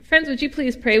Friends, would you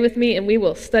please pray with me and we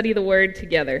will study the word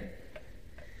together.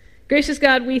 Gracious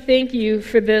God, we thank you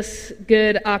for this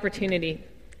good opportunity.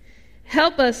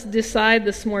 Help us decide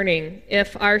this morning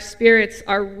if our spirits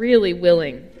are really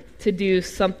willing to do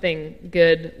something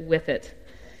good with it.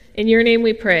 In your name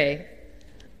we pray.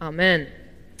 Amen.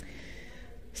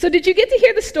 So did you get to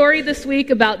hear the story this week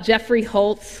about Jeffrey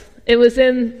Holtz? It was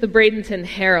in the Bradenton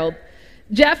Herald.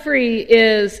 Jeffrey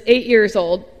is 8 years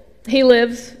old. He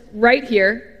lives right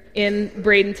here in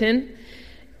Bradenton.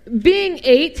 Being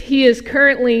 8, he is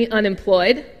currently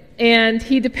unemployed, and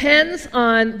he depends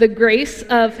on the grace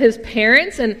of his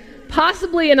parents and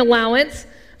possibly an allowance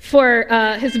for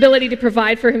his ability to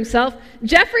provide for himself.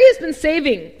 Jeffrey has been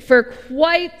saving for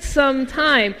quite some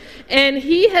time, and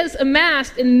he has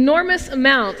amassed an enormous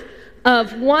amount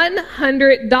of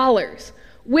 $100,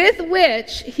 with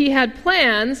which he had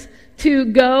plans to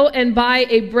go and buy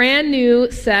a brand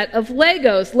new set of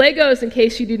Legos. Legos, in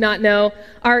case you do not know,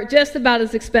 are just about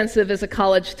as expensive as a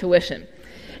college tuition.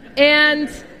 And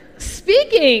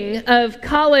speaking of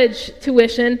college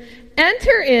tuition,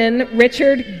 enter in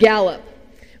Richard Gallup.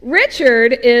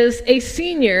 Richard is a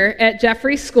senior at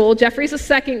Jeffrey's school. Jeffrey's a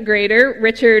second grader.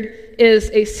 Richard is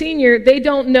a senior. They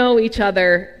don't know each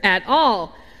other at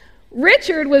all.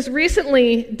 Richard was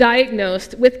recently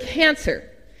diagnosed with cancer.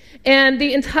 And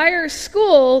the entire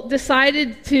school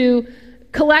decided to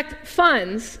collect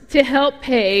funds to help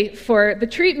pay for the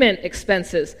treatment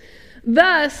expenses.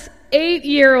 Thus,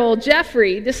 8-year-old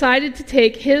Jeffrey decided to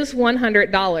take his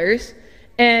 $100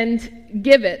 and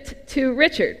give it to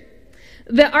Richard.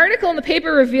 The article in the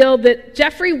paper revealed that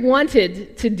Jeffrey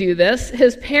wanted to do this.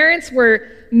 His parents were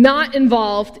not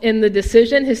involved in the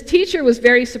decision. His teacher was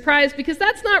very surprised because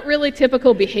that's not really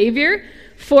typical behavior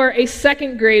for a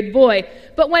second grade boy.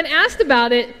 But when asked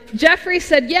about it, Jeffrey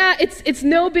said, yeah, it's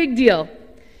no big deal.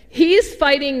 He's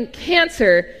fighting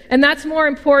cancer, and that's more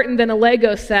important than a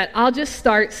Lego set. I'll just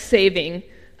start saving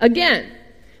again.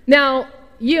 Now,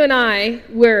 you and I,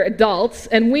 we're adults,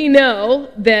 and we know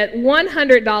that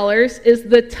 $100 is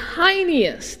the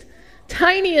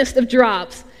tiniest of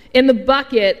drops in the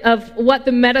bucket of what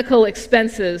the medical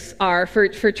expenses are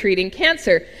for treating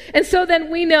cancer. And so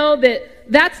then we know that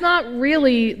that's not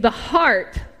really the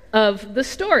heart of the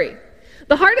story.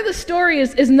 The heart of the story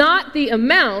is not the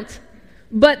amount,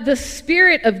 but the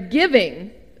spirit of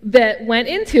giving that went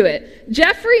into it.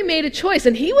 Jeffrey made a choice,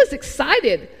 and he was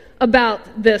excited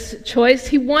about this choice.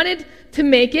 He wanted to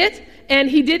make it, and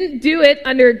he didn't do it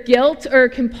under guilt or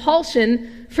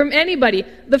compulsion from anybody.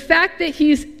 The fact that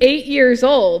he's 8 years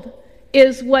old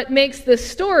is what makes this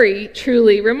story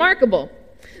truly remarkable.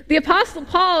 The Apostle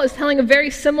Paul is telling a very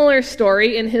similar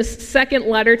story in his second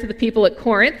letter to the people at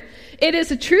Corinth. It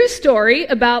is a true story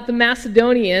about the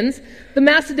Macedonians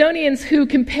who,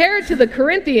 compared to the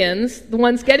Corinthians, the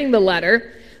ones getting the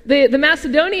letter, the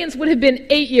Macedonians would have been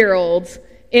 8-year-olds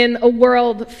in a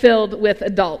world filled with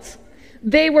adults.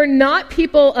 They were not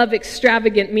people of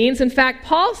extravagant means. In fact,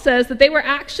 Paul says that they were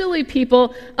actually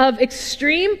people of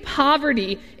extreme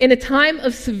poverty in a time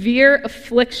of severe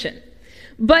affliction.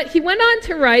 But he went on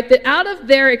to write that out of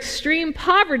their extreme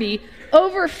poverty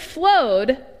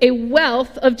overflowed a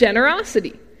wealth of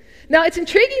generosity. Now, it's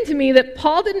intriguing to me that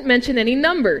Paul didn't mention any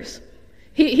numbers.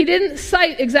 He didn't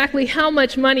cite exactly how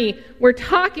much money we're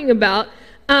talking about,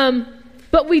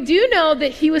 but we do know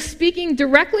that he was speaking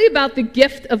directly about the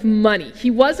gift of money.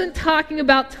 He wasn't talking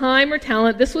about time or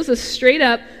talent. This was a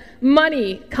straight-up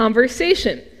money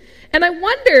conversation. And I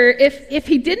wonder if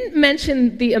he didn't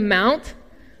mention the amount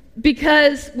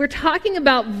because we're talking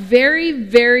about very,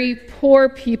 very poor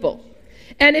people.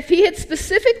 And if he had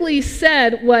specifically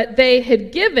said what they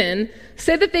had given,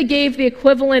 say that they gave the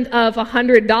equivalent of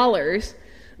 $100,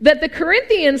 that the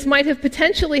Corinthians might have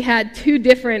potentially had two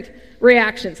different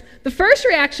reactions. The first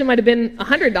reaction might have been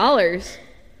 $100.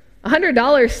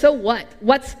 $100, so what?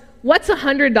 What's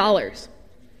 $100?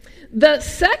 The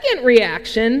second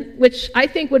reaction, which I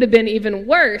think would have been even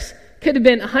worse, could have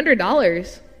been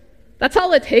 $100. That's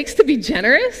all it takes to be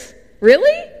generous?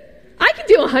 Really? I can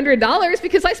do $100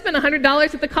 because I spent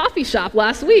 $100 at the coffee shop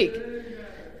last week.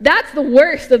 That's the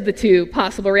worst of the two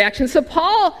possible reactions. So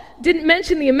Paul didn't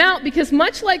mention the amount because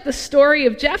much like the story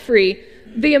of Jeffrey,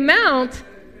 the amount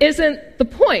isn't the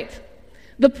point.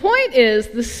 The point is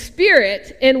the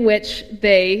spirit in which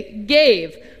they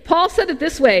gave. Paul said it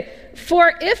this way,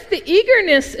 "For if the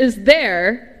eagerness is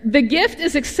there, the gift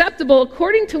is acceptable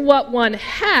according to what one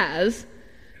has,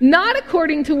 not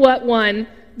according to what one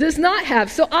does not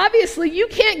have." So obviously you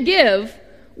can't give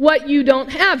what you don't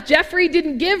have. Jeffrey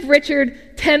didn't give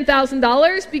Richard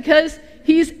 $10,000 because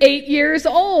he's 8 years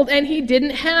old and he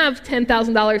didn't have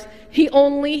 $10,000. He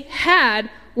only had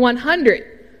 100.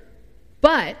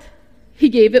 But he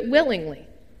gave it willingly.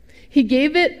 He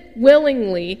gave it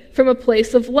willingly from a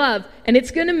place of love, and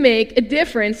it's going to make a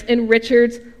difference in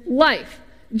Richard's life.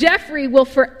 Jeffrey will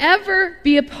forever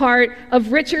be a part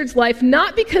of Richard's life,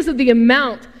 not because of the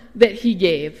amount that he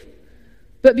gave,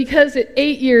 but because at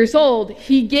 8 years old,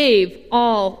 he gave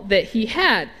all that he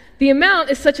had. The amount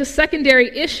is such a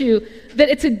secondary issue that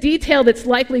it's a detail that's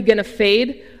likely going to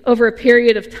fade over a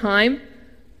period of time,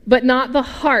 but not the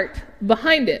heart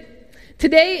behind it.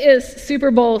 Today is Super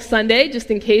Bowl Sunday,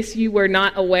 just in case you were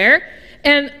not aware,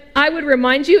 and I would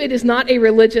remind you it is not a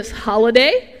religious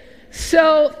holiday.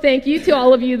 So thank you to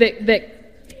all of you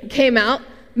that came out.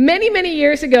 Many, many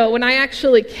years ago, when I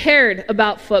actually cared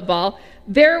about football,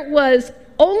 there was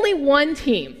only one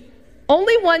team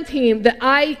that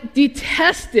I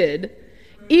detested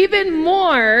even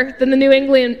more than the New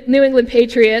England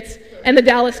Patriots and the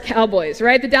Dallas Cowboys,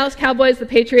 right? The Dallas Cowboys, the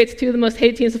Patriots, two of the most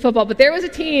hated teams in football. But there was a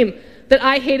team that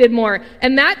I hated more,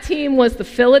 and that team was the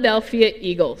Philadelphia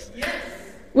Eagles. Yes.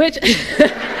 Which,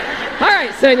 all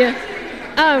right, Sonia.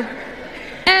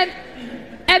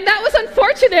 And that was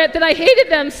unfortunate that I hated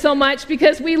them so much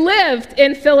because we lived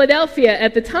in Philadelphia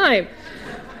at the time.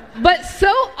 But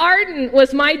so ardent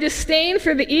was my disdain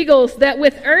for the Eagles that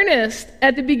with Ernest,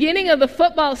 at the beginning of the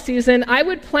football season, I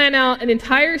would plan out an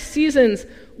entire season's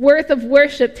worth of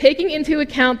worship, taking into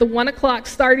account the 1 o'clock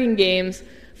starting games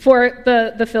for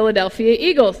the Philadelphia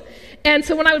Eagles. And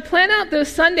so when I would plan out those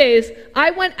Sundays,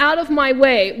 I went out of my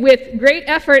way with great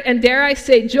effort and, dare I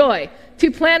say, joy,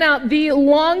 to plan out the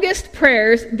longest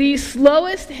prayers, the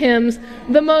slowest hymns,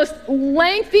 the most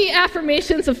lengthy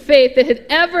affirmations of faith that had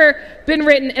ever been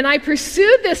written. And I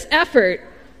pursued this effort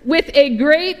with a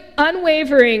great,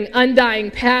 unwavering,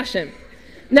 undying passion.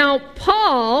 Now,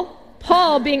 Paul,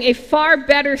 being a far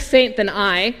better saint than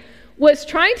I, was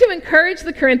trying to encourage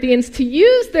the Corinthians to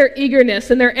use their eagerness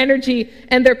and their energy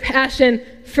and their passion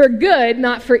for good,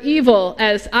 not for evil,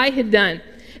 as I had done.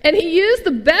 And he used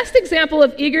the best example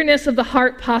of eagerness of the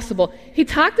heart possible. He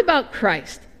talked about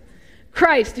Christ,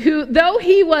 who, though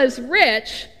he was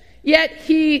rich, yet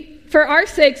he, for our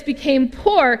sakes, became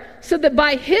poor, so that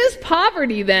by his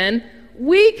poverty, then,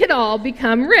 we could all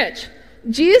become rich.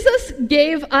 Jesus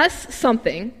gave us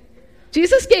something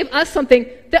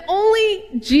that only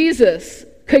Jesus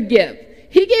could give.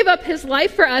 He gave up his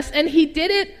life for us, and he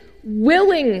did it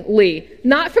willingly,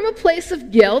 not from a place of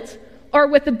guilt or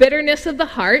with the bitterness of the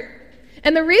heart.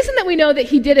 And the reason that we know that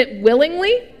he did it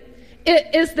willingly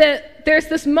is that there's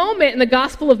this moment in the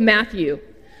Gospel of Matthew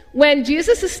when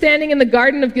Jesus is standing in the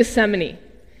Garden of Gethsemane,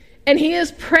 and he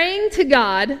is praying to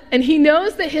God, and he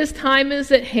knows that his time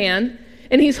is at hand,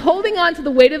 and he's holding on to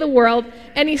the weight of the world,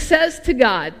 and he says to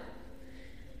God,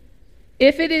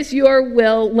 "If it is your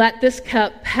will, let this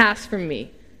cup pass from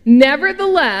me.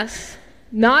 Nevertheless,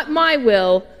 not my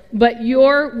will, but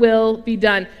your will be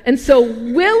done." And so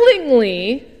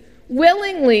willingly,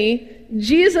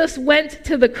 Jesus went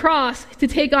to the cross to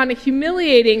take on a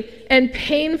humiliating and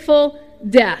painful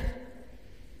death.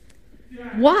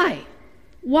 Why?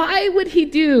 Why would he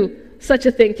do such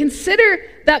a thing? Consider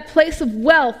that place of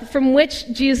wealth from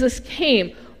which Jesus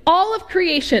came. All of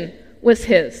creation was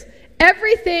his.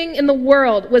 Everything in the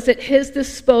world was at his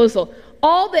disposal.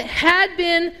 All that had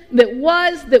been, that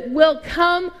was, that will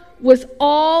come was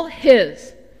all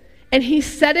his. And he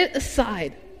set it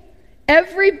aside,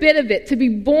 every bit of it, to be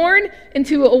born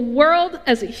into a world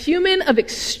as a human of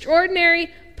extraordinary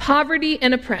poverty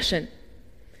and oppression.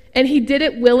 And he did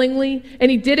it willingly,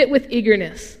 and he did it with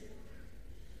eagerness.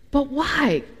 But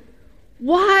why?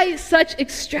 Why such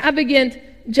extravagant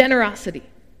generosity?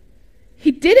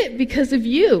 He did it because of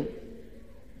you.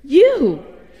 You.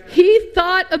 He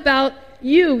thought about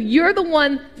you. You're the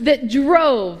one that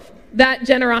drove that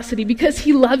generosity because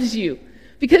he loves you,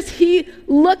 because he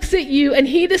looks at you and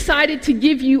he decided to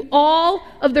give you all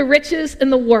of the riches in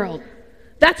the world.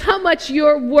 That's how much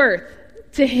you're worth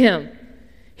to him.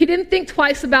 He didn't think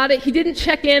twice about it. He didn't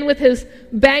check in with his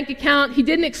bank account. He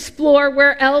didn't explore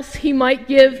where else he might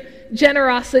give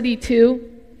generosity to.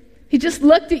 He just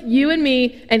looked at you and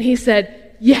me and he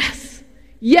said, yes,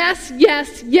 yes,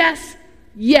 yes, yes,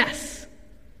 yes.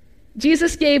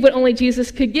 Jesus gave what only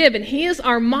Jesus could give, and he is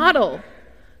our model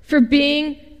for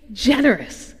being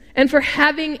generous and for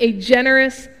having a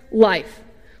generous life.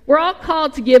 We're all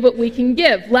called to give what we can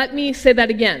give. Let me say that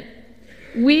again.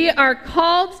 We are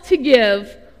called to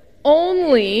give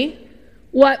only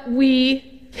what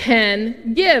we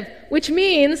can give, which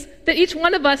means that each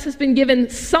one of us has been given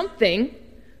something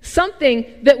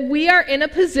that we are in a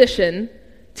position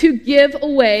to give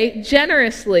away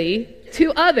generously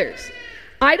to others.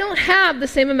 I don't have the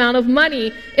same amount of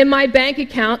money in my bank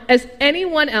account as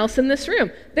anyone else in this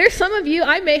room. There's some of you,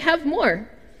 I may have more.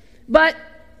 But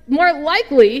more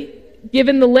likely,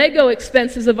 given the Lego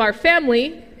expenses of our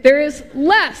family, there is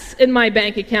less in my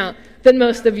bank account than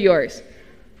most of yours.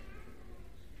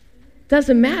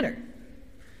 Doesn't matter.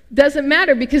 Doesn't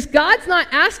matter, because God's not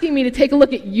asking me to take a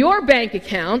look at your bank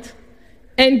account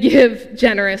and give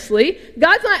generously.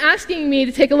 God's not asking me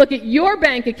to take a look at your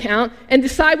bank account and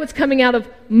decide what's coming out of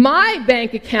my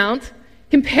bank account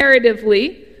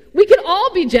comparatively. We could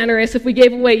all be generous if we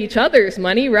gave away each other's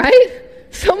money, right?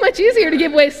 So much easier to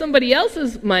give away somebody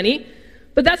else's money.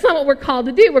 But that's not what we're called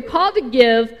to do. We're called to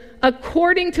give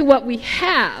according to what we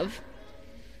have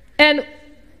and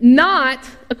not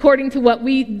according to what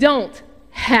we don't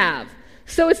have.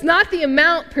 So it's not the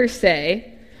amount per se.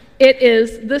 It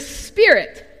is the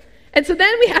Spirit. And so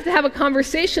then we have to have a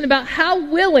conversation about how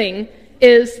willing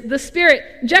is the Spirit.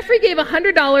 Jeffrey gave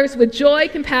 $100 with joy,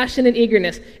 compassion, and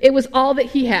eagerness. It was all that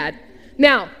he had.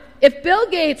 Now, if Bill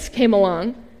Gates comes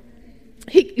along,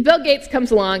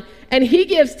 and he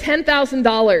gives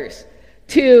 $10,000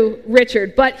 to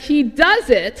Richard, but he does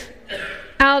it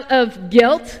out of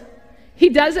guilt, he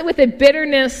does it with a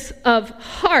bitterness of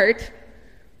heart,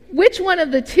 which one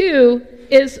of the two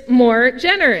is more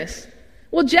generous?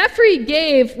 Well, Jeffrey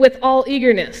gave with all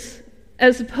eagerness,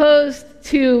 as opposed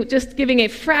to just giving a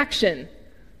fraction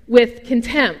with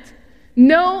contempt.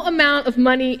 No amount of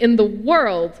money in the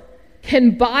world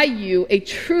can buy you a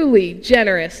truly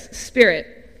generous spirit.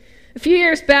 A few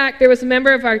years back, there was a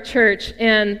member of our church,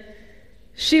 and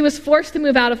she was forced to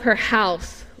move out of her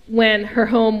house when her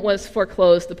home was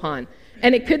foreclosed upon.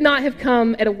 And it could not have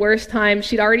come at a worse time.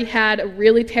 She'd already had a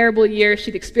really terrible year.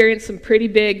 She'd experienced some pretty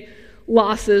big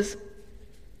losses.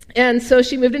 And so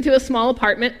she moved into a small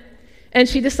apartment, and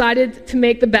she decided to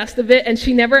make the best of it, and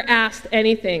she never asked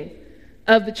anything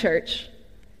of the church.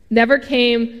 Never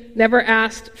came, never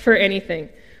asked for anything.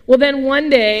 Well, then one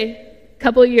day, a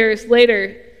couple of years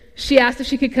later, she asked if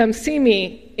she could come see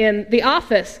me in the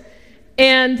office.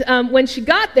 And when she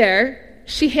got there,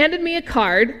 she handed me a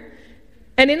card,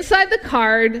 and inside the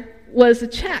card was a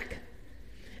check.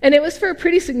 And it was for a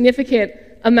pretty significant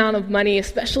amount of money,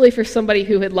 especially for somebody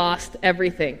who had lost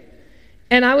everything.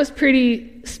 And I was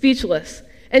pretty speechless.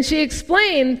 And she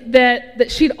explained that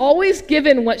she'd always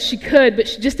given what she could, but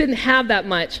she just didn't have that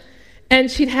much. And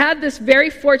she'd had this very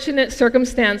fortunate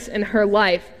circumstance in her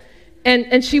life,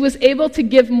 and she was able to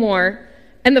give more.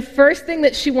 And the first thing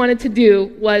that she wanted to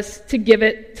do was to give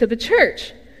it to the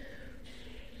church.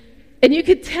 And you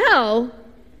could tell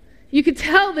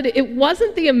that it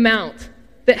wasn't the amount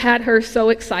that had her so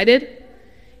excited.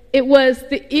 It was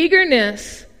the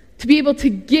eagerness to be able to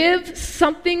give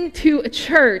something to a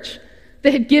church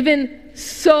that had given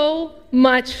so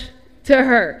much to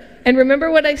her. And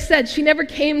remember what I said, she never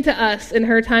came to us in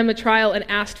her time of trial and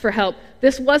asked for help.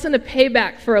 This wasn't a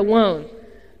payback for a loan.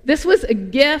 This was a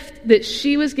gift that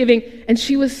she was giving, and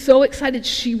she was so excited,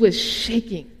 she was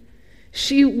shaking.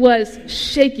 She was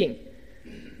shaking.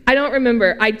 I don't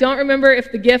remember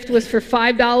if the gift was for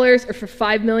 $5 or for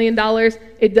 $5 million.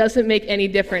 It doesn't make any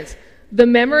difference. The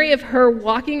memory of her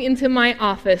walking into my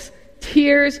office,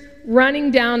 tears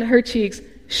running down her cheeks,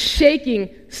 shaking,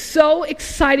 so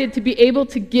excited to be able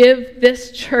to give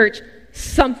this church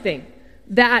something,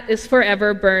 that is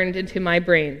forever burned into my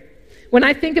brain. When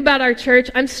I think about our church,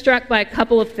 I'm struck by a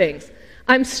couple of things.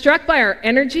 I'm struck by our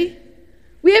energy.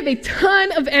 We have a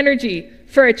ton of energy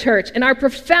for a church, and our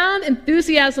profound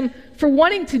enthusiasm for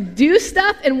wanting to do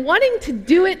stuff and wanting to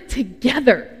do it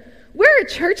together. We're a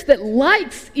church that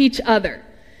likes each other,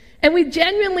 and we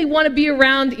genuinely want to be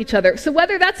around each other. So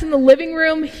whether that's in the living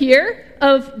room here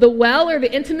of the well, or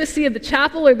the intimacy of the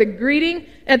chapel, or the greeting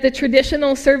at the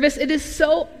traditional service, it is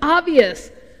so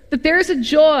obvious that there's a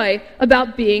joy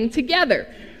about being together.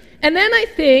 And then I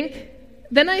think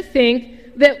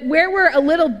that where we're a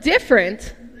little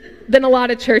different than a lot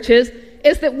of churches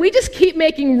is that we just keep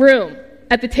making room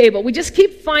at the table. We just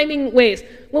keep finding ways.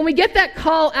 When we get that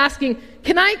call asking,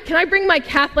 can I bring my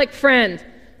Catholic friend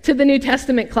to the New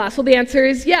Testament class? Well, the answer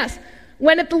is yes.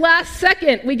 When at the last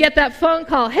second we get that phone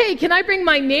call, hey, can I bring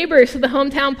my neighbors to the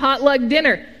hometown potluck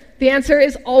dinner? The answer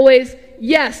is always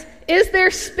yes. Is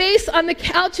there space on the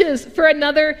couches for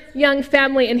another young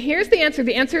family? And here's the answer.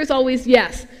 The answer is always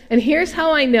yes. And here's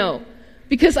how I know.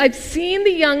 Because I've seen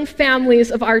the young families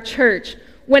of our church.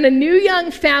 When a new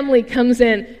young family comes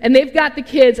in and they've got the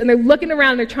kids and they're looking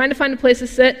around, they're trying to find a place to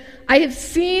sit, I have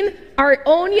seen our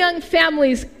own young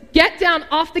families get down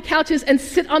off the couches and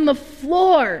sit on the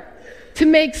floor to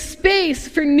make space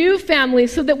for new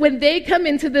families so that when they come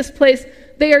into this place,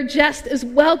 they are just as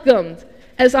welcomed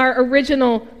as our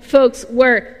original folks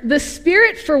were. The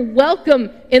spirit for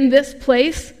welcome in this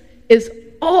place is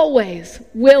always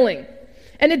willing.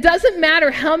 And it doesn't matter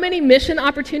how many mission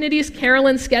opportunities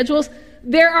Carolyn schedules,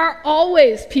 there are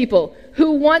always people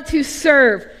who want to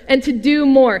serve and to do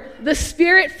more. The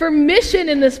spirit for mission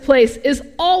in this place is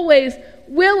always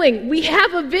willing. We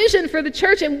have a vision for the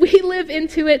church and we live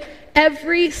into it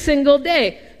every single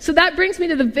day. So that brings me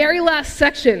to the very last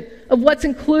section of what's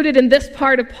included in this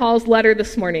part of Paul's letter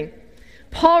this morning.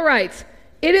 Paul writes,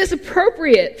 "It is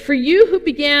appropriate for you who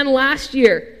began last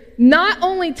year not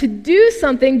only to do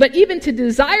something, but even to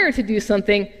desire to do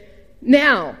something.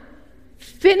 Now,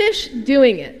 finish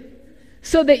doing it,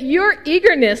 so that your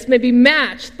eagerness may be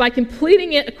matched by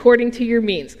completing it according to your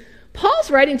means."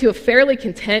 Paul's writing to a fairly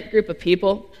content group of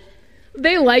people.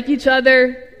 They like each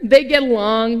other, they get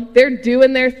along, they're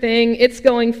doing their thing, it's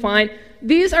going fine.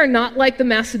 These are not like the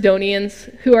Macedonians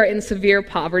who are in severe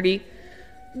poverty.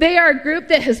 They are a group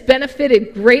that has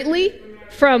benefited greatly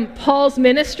from Paul's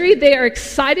ministry. They are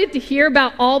excited to hear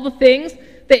about all the things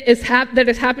that is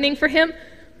happening for him,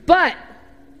 but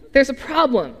there's a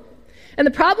problem. And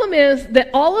the problem is that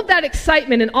all of that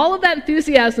excitement and all of that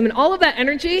enthusiasm and all of that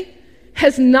energy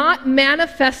has not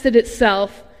manifested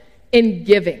itself in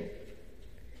giving.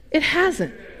 It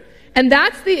hasn't. And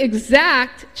that's the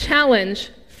exact challenge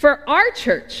for our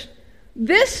church.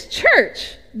 This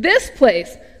church, this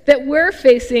place that we're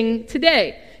facing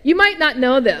today. You might not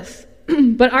know this,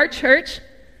 but our church,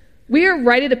 we are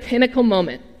right at a pinnacle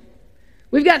moment.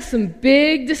 We've got some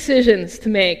big decisions to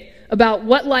make about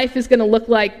what life is going to look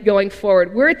like going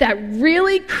forward. We're at that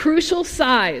really crucial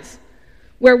size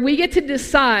where we get to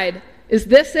decide, is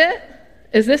this it?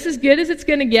 Is this as good as it's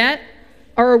going to get?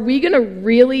 Or are we going to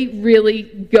really, really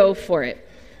go for it?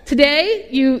 Today,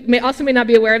 you may not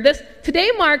be aware of this, today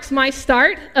marks my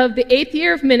start of the 8th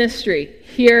year of ministry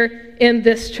here in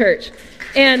this church.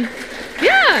 And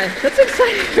yeah, that's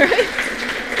exciting, right?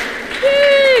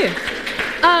 Yay!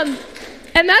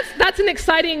 And that's an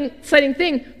exciting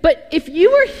thing. But if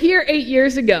you were here 8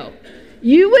 years ago,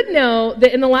 you would know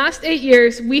that in the last 8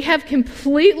 years, we have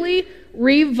completely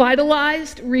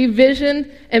revitalized, revisioned,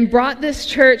 and brought this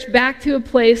church back to a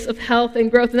place of health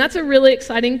and growth. And that's a really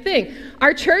exciting thing.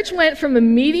 Our church went from a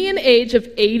median age of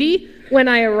 80 when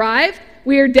I arrived.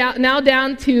 We are now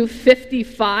down to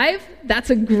 55.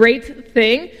 That's a great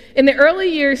thing. In the early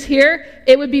years here,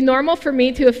 it would be normal for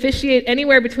me to officiate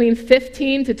anywhere between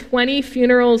 15 to 20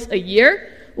 funerals a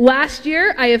year. Last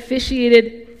year, I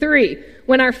officiated 3.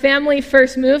 When our family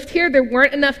first moved here, there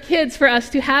weren't enough kids for us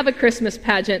to have a Christmas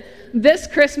pageant. This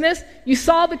Christmas, you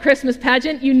saw the Christmas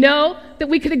pageant. You know that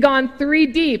we could have gone 3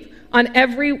 deep on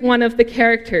every one of the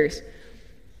characters.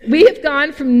 We have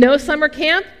gone from no summer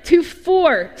camp to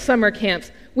 4 summer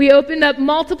camps. We opened up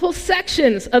multiple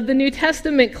sections of the New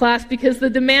Testament class because the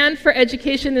demand for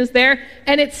education is there,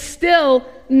 and it's still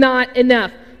not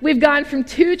enough. We've gone from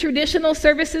 2 traditional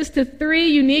services to 3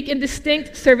 unique and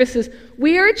distinct services.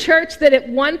 We are a church that at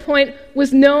one point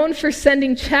was known for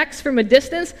sending checks from a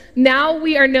distance. Now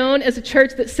we are known as a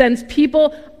church that sends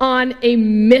people on a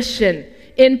mission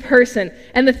in person.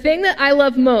 And the thing that I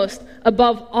love most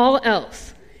above all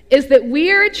else is that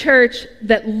we are a church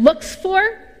that looks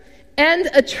for and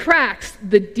attracts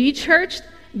the de-churched,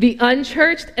 the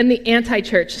unchurched, and the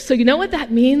anti-church. So you know what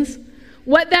that means?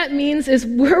 What that means is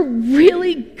we're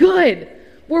really good.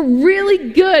 We're really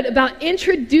good about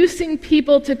introducing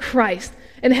people to Christ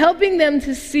and helping them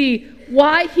to see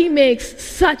why he makes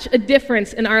such a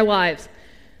difference in our lives.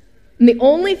 And the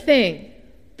only thing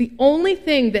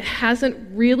that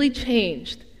hasn't really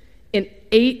changed in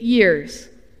 8 years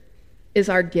is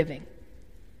our giving.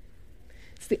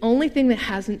 It's the only thing that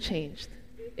hasn't changed.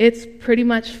 It's pretty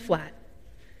much flat.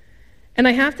 And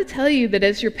I have to tell you that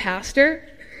as your pastor,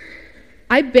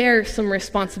 I bear some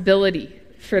responsibility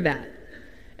for that.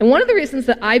 And one of the reasons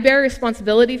that I bear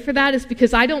responsibility for that is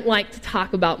because I don't like to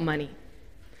talk about money.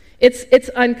 It's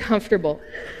uncomfortable.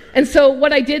 And so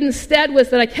what I did instead was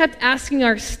that I kept asking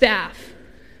our staff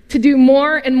to do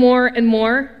more and more and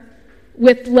more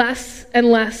with less and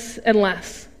less and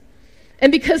less.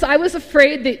 And because I was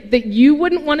afraid that you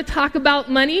wouldn't want to talk about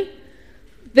money,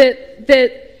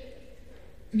 that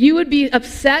you would be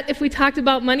upset if we talked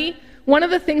about money, one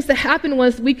of the things that happened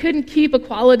was we couldn't keep a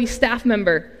quality staff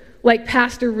member like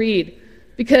Pastor Reed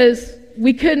because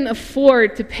we couldn't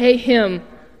afford to pay him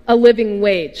a living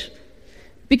wage.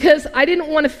 Because I didn't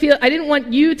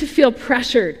want you to feel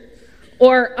pressured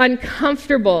or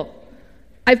uncomfortable.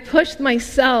 I've pushed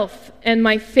myself and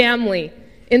my family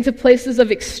into places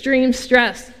of extreme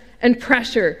stress and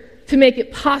pressure to make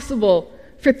it possible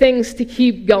for things to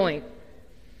keep going.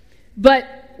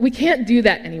 But we can't do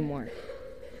that anymore.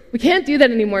 We can't do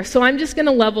that anymore, so I'm just going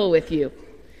to level with you.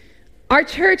 Our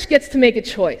church gets to make a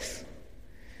choice.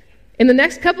 In the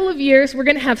next couple of years, we're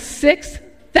going to have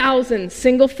 6,000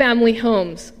 single-family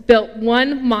homes built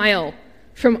 1 mile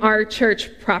from our church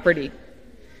property.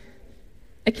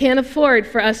 I can't afford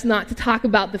for us not to talk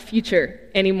about the future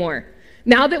anymore.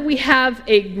 Now that we have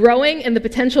a growing and the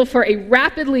potential for a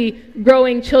rapidly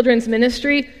growing children's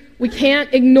ministry, we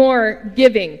can't ignore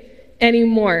giving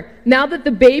anymore. Now that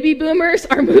the baby boomers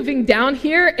are moving down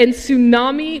here in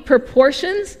tsunami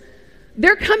proportions,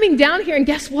 they're coming down here, and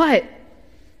guess what?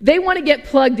 They want to get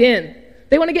plugged in.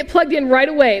 They want to get plugged in right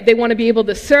away. They want to be able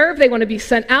to serve. They want to be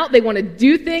sent out. They want to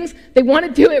do things. They want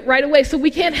to do it right away. So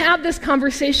we can't have this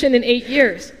conversation in 8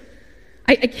 years.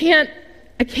 I can't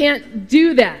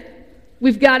do that.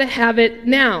 We've got to have it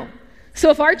now. So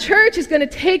if our church is going to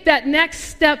take that next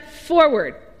step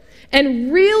forward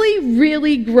and really,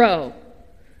 really grow,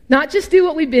 not just do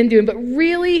what we've been doing, but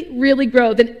really, really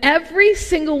grow, then every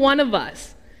single one of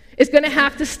us is going to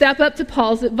have to step up to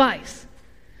Paul's advice,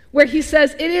 where he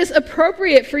says it is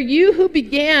appropriate for you who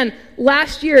began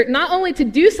last year not only to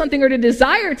do something or to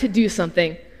desire to do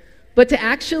something, but to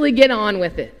actually get on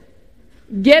with it.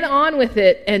 Get on with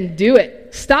it and do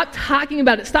it. Stop talking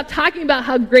about it. Stop talking about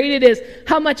how great it is,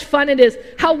 how much fun it is,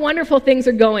 how wonderful things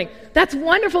are going. That's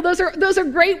wonderful. Those are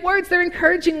great words. They're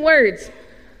encouraging words.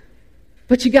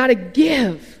 But you got to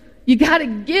give. You got to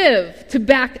give to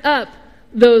back up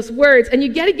those words, and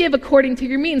you got to give according to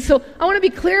your means. So I want to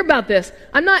be clear about this.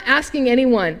 I'm not asking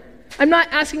anyone. I'm not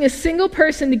asking a single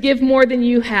person to give more than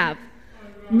you have.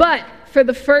 But for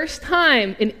the first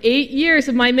time in 8 years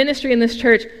of my ministry in this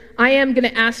church, I am going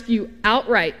to ask you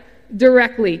outright,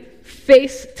 directly,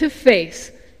 face to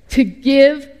face, to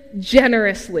give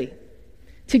generously.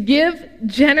 To give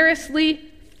generously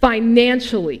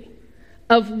financially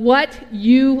of what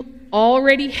you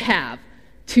already have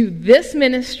to this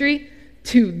ministry,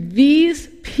 to these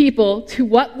people, to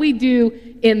what we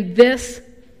do in this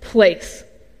place.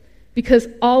 Because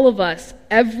all of us,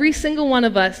 every single one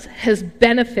of us, has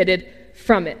benefited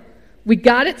from it. We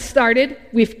got it started,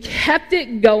 we've kept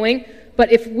it going,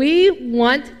 but if we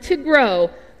want to grow,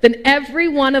 then every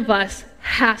one of us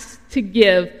has to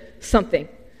give something.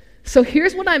 So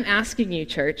here's what I'm asking you,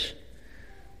 church.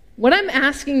 What I'm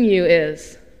asking you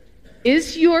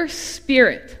is your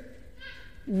spirit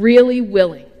really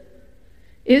willing?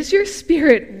 Is your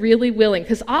spirit really willing?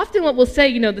 Because often what we'll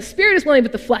say, the spirit is willing,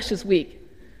 but the flesh is weak.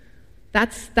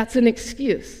 That's an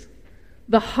excuse.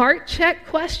 The heart check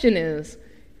question is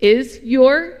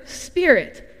your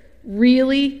spirit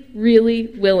really, really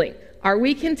willing? Are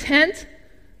we content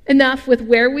enough with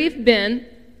where we've been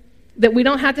that we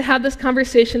don't have to have this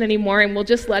conversation anymore and we'll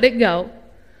just let it go?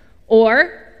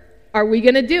 Or are we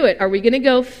going to do it? Are we going to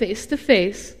go face to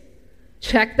face,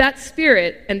 check that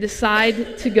spirit, and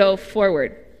decide to go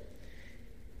forward?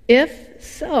 If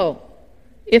so,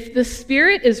 if the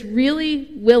spirit is really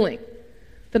willing,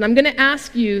 then I'm going to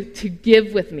ask you to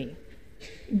give with me.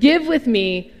 Give with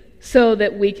me so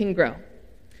that we can grow.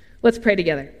 Let's pray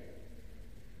together.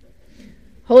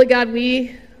 Holy God,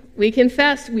 we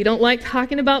confess we don't like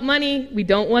talking about money. We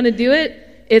don't want to do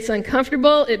it. It's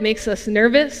uncomfortable. It makes us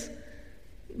nervous.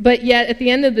 But yet, at the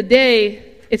end of the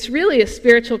day, it's really a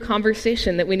spiritual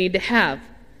conversation that we need to have.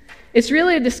 It's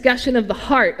really a discussion of the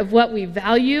heart, of what we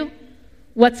value,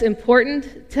 what's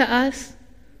important to us,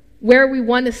 where we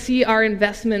want to see our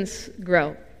investments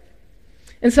grow.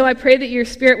 And so I pray that your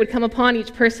spirit would come upon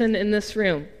each person in this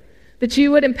room, that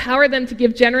you would empower them to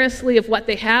give generously of what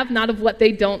they have, not of what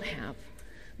they don't have,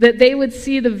 that they would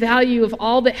see the value of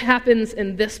all that happens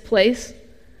in this place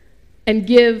and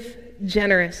give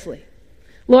generously.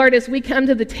 Lord, as we come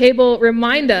to the table,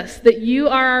 remind us that you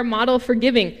are our model for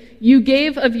giving. You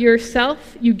gave of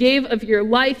yourself, you gave of your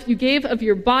life, you gave of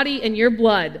your body and your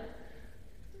blood,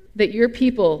 that your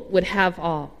people would have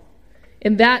all.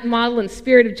 In that model and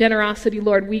spirit of generosity,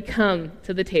 Lord, we come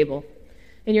to the table.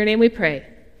 In your name we pray.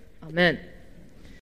 Amen.